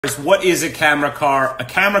What is a camera car? A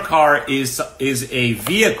camera car is a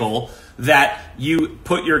vehicle that you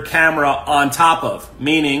put your camera on top of,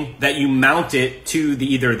 meaning that you mount it to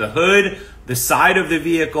either the hood, the side of the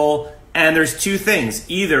vehicle, and there's two things.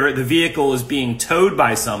 Either the vehicle is being towed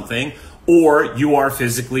by something, or you are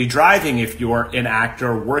physically driving if you're an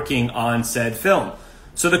actor working on said film.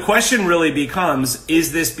 So the question really becomes,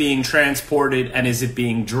 is this being transported and is it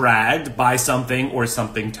being dragged by something or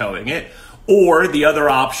something towing it? Or the other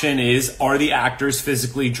option is, are the actors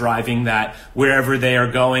physically driving that wherever they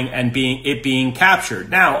are going and being captured?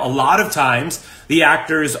 Now, a lot of times the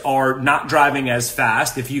actors are not driving as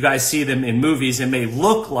fast. If you guys see them in movies, it may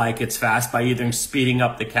look like it's fast by either speeding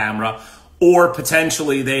up the camera or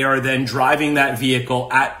potentially they are then driving that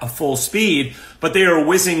vehicle at a full speed, but they are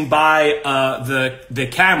whizzing by the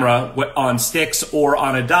camera on sticks or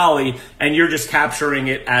on a dolly, and you're just capturing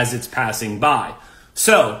it as it's passing by.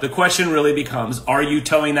 So the question really becomes, are you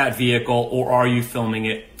towing that vehicle or are you filming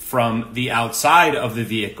it from the outside of the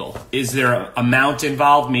vehicle? Is there a mount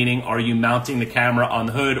involved, meaning are you mounting the camera on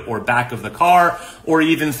the hood or back of the car or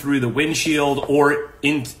even through the windshield or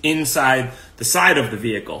inside the side of the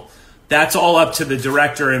vehicle? That's all up to the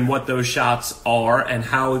director and what those shots are and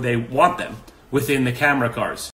how they want them within the camera cars.